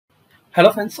Hello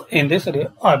friends, in this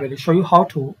video I will show you how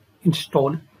to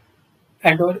install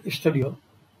Android Studio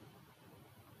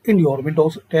in your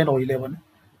Windows 10 or 11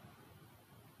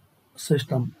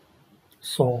 system.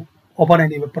 So open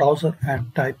any web browser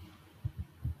and type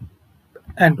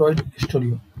Android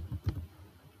Studio.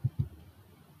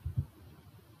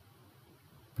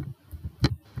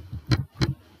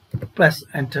 Press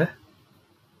enter.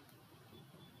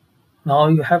 Now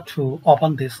you have to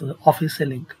open this official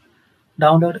link.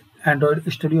 Download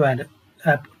Android Studio and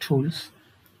App Tools.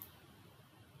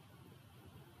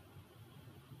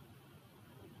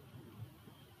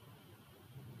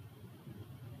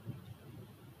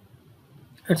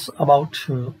 It's about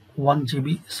 1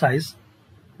 GB size,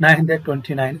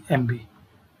 929 MB.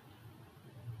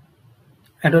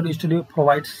 Android Studio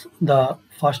provides the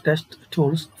fastest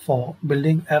tools for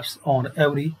building apps on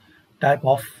every type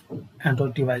of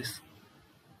Android device.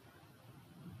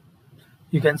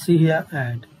 You can see here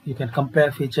and you can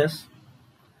compare features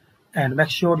and make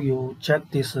sure you check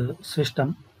this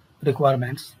system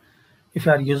requirements. If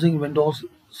you are using Windows,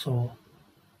 so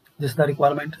this is the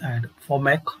requirement, and for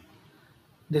Mac,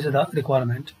 this is the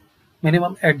requirement.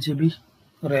 Minimum 8 GB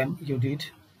RAM you need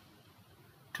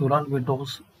to run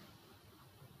Windows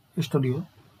Studio,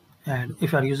 and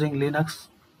if you are using Linux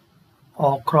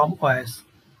or Chrome OS.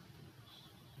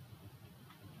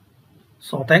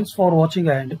 So thanks for watching,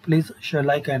 and please share,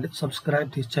 like and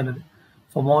subscribe this channel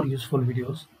for more useful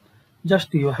videos.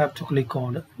 Just you have to click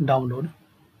on download,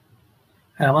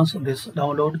 and once this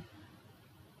download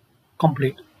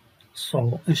complete,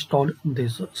 so install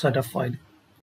this setup file.